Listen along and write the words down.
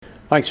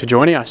Thanks for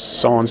joining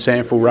us on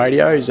SANFL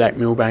Radio. Zach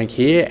Milbank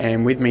here,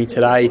 and with me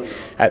today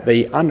at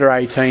the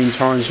Under-18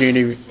 Torrens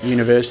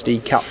University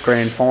Cup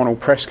Grand Final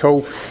press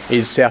call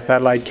is South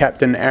Adelaide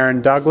captain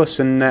Aaron Douglas.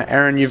 And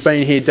Aaron, you've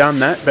been here, done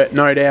that, but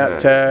no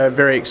doubt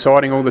very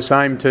exciting all the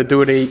same to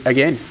do it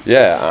again.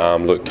 Yeah,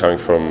 look, coming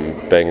from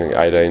being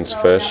 18's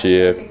first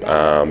year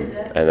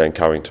and then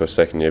coming to a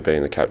second year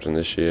being the captain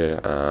this year,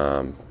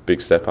 big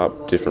step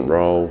up, different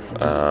role.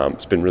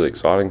 It's been really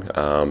exciting.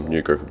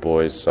 New group of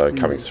boys, so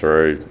coming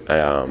through,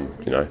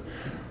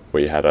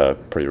 we had a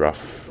pretty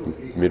rough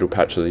middle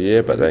patch of the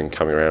year, but then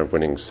coming around,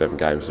 winning 7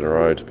 games in a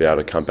row to be able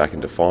to come back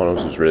into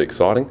finals was really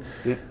exciting.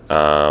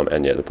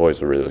 The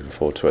boys are really looking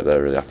forward to it.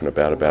 They're really up and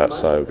about it,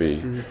 so we'll be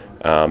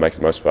making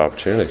the most of our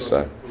opportunity.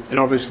 So. And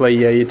obviously,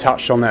 you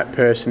touched on that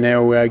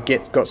personnel.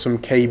 Got some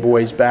key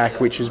boys back,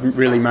 which has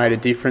really made a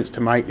difference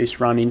to make this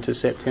run into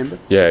September.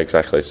 Yeah,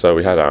 exactly. So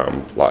we had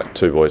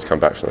 2 boys come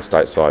back from the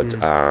stateside,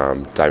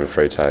 Damon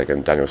Freitag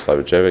and Daniel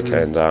Slavojevic,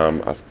 and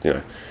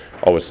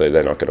obviously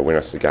they're not going to win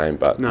us the game,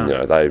 but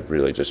they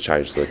really just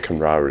changed the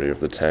camaraderie of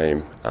the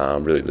team,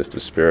 really lifted the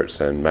spirits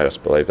and made us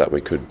believe that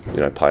we could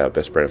play our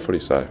best brand of footy.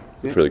 So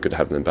it's really good to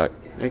have them back.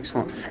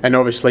 Excellent. And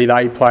obviously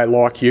they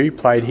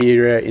played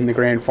here in the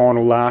grand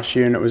final last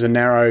year, and it was a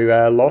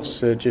narrow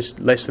loss,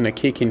 just less than a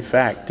kick in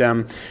fact.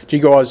 Do you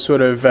guys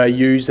sort of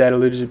use that a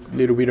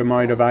little bit of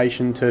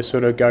motivation to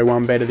sort of go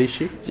one better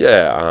this year?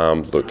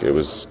 Yeah, look, it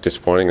was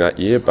disappointing that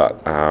year,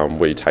 but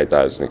we take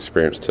that as an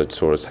experience to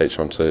sort of teach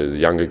on to the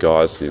younger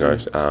guys.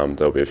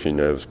 There'll be a few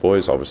nervous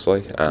boys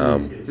obviously,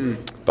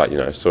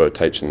 but sort of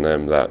teaching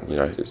them that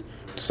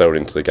settle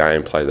into the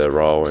game, play their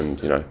role,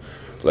 and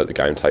let the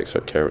game take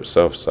care of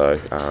itself. So,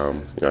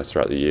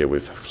 throughout the year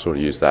we've sort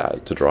of used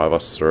that to drive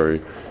us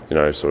through,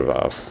 I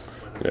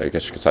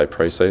guess you could say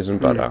pre-season,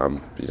 but,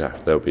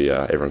 there'll be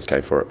everyone's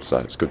game for it, so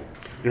it's good.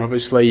 And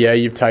obviously,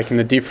 you've taken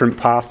the different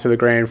path to the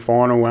grand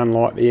final,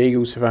 unlike the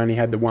Eagles who've only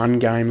had the one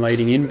game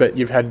leading in, but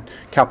you've had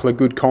a couple of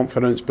good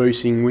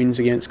confidence-boosting wins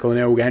against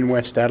Glenelg and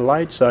West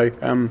Adelaide, so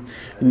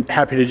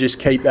happy to just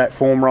keep that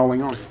form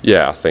rolling on.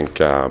 Yeah, I think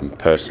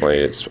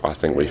personally, I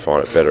think we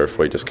find it better if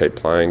we just keep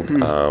playing.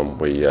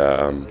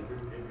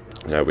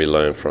 We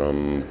learn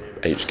from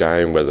each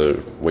game, whether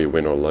we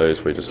win or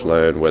lose. We just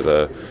learn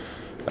whether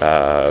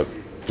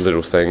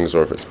little things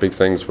or if it's big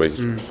things. We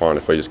find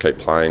if we just keep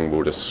playing,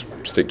 we'll just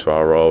stick to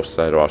our roles,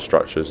 stay to our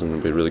structures,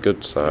 and be really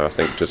good. So I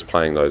think just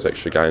playing those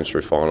extra games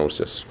through finals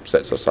just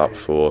sets us up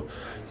for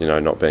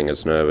not being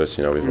as nervous.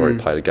 We've already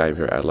played a game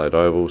here at Adelaide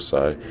Oval,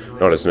 so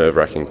not as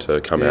nerve-wracking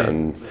to come out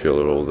and feel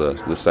all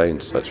the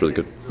scenes, so it's really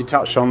good. You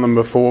touched on them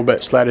before,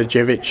 but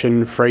Slavojevic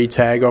and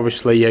Freitag,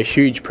 obviously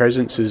huge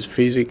presences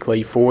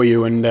physically for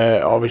you, and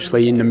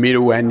obviously in the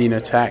middle and in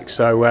attack,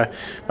 so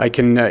you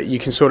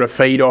can sort of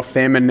feed off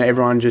them and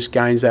everyone just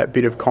gains that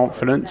bit of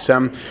confidence.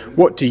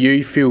 What do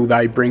you feel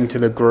they bring to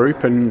the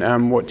group,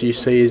 and what do you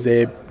see as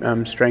their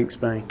strengths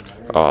being?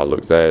 Oh,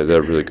 look, they're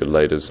really good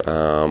leaders.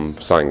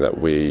 Something that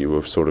we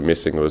were sort of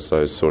missing was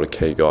those sort of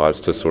key guys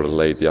to sort of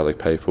lead the other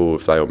people.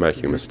 If they were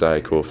making a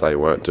mistake or if they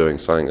weren't doing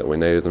something that we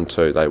needed them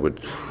to, they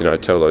would,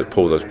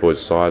 pull those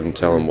boys aside and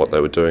tell them what they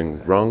were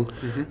doing wrong.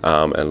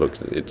 And look,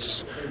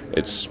 it's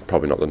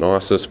probably not the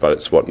nicest, but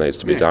it's what needs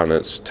to be done.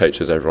 It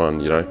teaches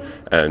everyone,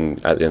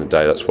 and at the end of the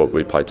day, that's what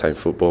we play team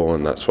football,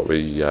 and that's what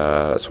we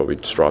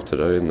strive to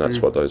do, and that's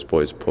what those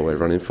boys pull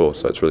everyone in for.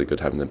 So it's really good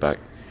having them back.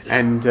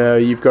 And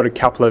you've got a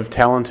couple of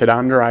talented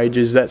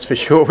underages, that's for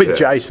sure, with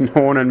Jason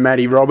Horn and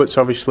Matty Roberts,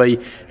 obviously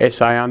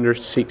SA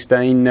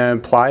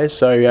under-16 players,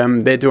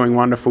 so they're doing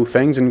wonderful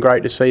things, and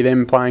great to see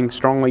them playing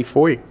strongly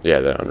for you. Yeah,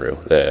 they're unreal.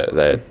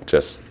 They're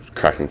just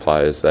cracking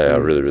players. They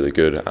are really, really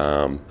good.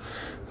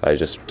 They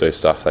just do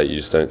stuff that you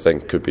just don't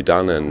think could be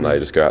done, and they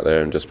just go out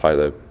there and just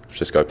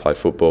go play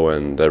football,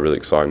 and they're really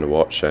exciting to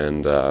watch,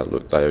 and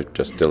they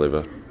just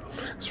deliver.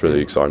 It's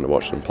really exciting to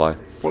watch them play.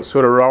 What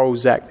sort of role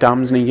is Zach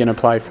Dumsney going to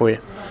play for you?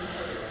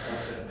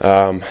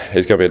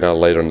 He's going to be another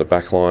leader in the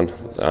back line.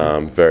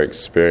 Very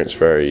experienced,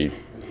 very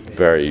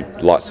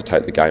likes to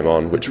take the game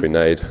on, which we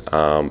need.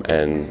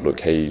 And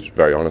look, he's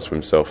very honest with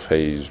himself.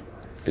 He's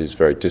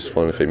very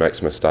disciplined. If he makes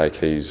a mistake,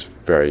 he's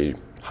very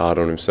hard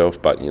on himself.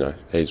 But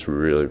he's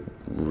really,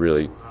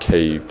 really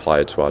key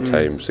player to our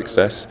team's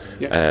success,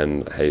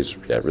 and he's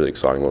really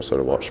exciting also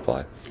to watch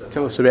play.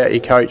 Tell us about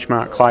your coach,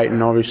 Mark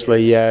Clayton,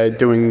 obviously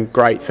doing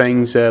great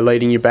things,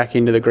 leading you back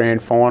into the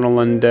grand final,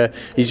 and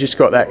he's just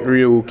got that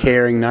real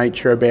caring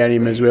nature about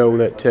him as well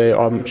that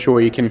I'm sure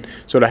you can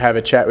sort of have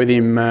a chat with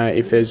him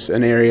if there's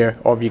an area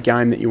of your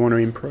game that you want to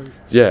improve.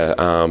 Yeah,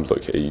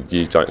 look,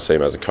 you don't see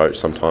him as a coach,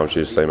 sometimes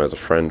you just see him as a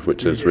friend,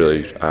 which is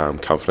really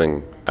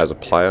comforting as a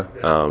player,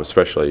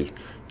 especially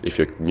if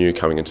you're new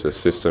coming into the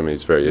system.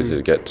 He's very easy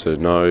to get to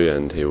know,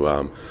 and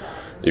he'll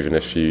even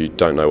if you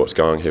don't know what's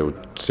going, he'll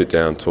sit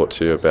down and talk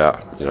to you about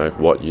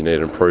what you need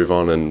to improve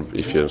on, and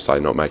if you're, say,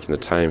 not making the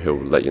team, he'll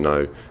let you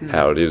know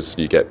how it is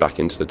you get back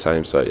into the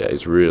team. So yeah,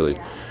 he's really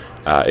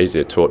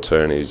easier taught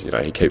to, and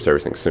he keeps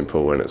everything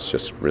simple, and it's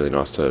just really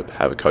nice to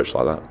have a coach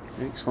like that.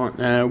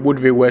 Excellent.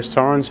 Woodville West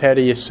Torrens, how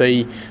do you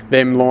see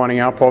them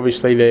lining up?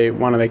 Obviously,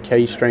 one of their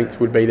key strengths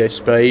would be their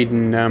speed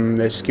and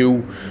their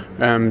skill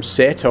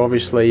set.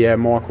 Obviously,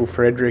 Michael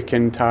Frederick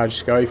and Taj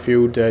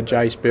Schofield,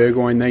 Jace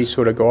Burgoyne, these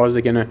sort of guys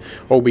are going to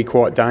all be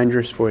quite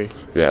dangerous for you.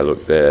 Yeah,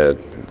 look, they're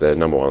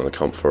number one in the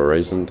comp for a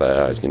reason.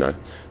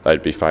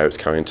 They'd be favourites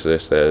coming into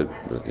this. They're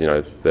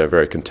a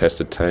very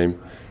contested team.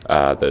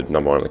 They're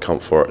number one in the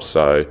comp for it,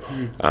 so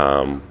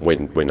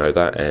we know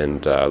that,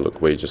 and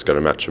look, we just got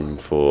to match them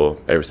for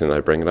everything they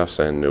bring at us,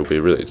 and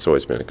it's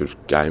always been a good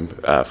game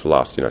for the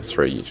last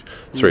 3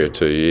 or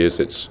 2 years.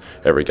 It's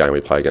every game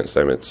we play against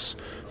them. It's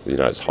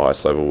it's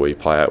highest level we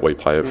play at. We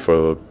play it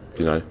for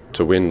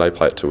to win. They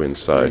play it to win.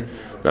 So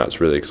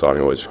it's really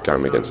exciting. Always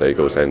going against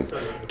Eagles, and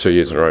 2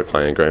 years in a row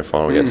playing grand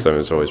final against them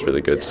is always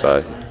really good.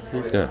 So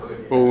yeah.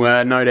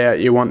 Well, no doubt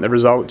you want the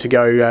result to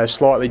go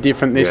slightly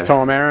different this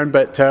time, Aaron,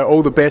 but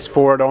all the best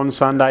for it on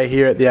Sunday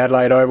here at the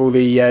Adelaide Oval,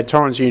 the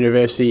Torrens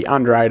University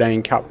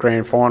Under-18 Cup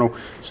Grand Final,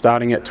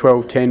 starting at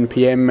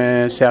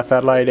 12:10pm South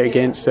Adelaide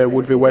against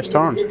Woodville West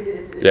Torrens.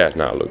 Yeah,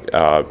 no, look,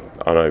 I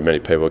know many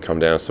people come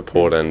down and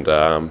support, and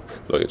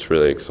look, it's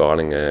really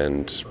exciting,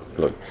 and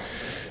look,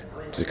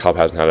 the club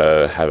hasn't had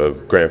a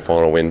grand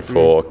final win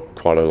for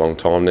quite a long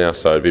time now,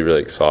 so it'd be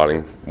really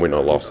exciting. Win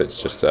or loss,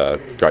 it's just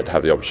great to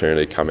have the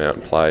opportunity to come out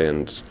and play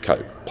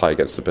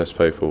against the best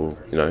people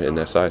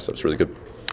in SA. So it's really good.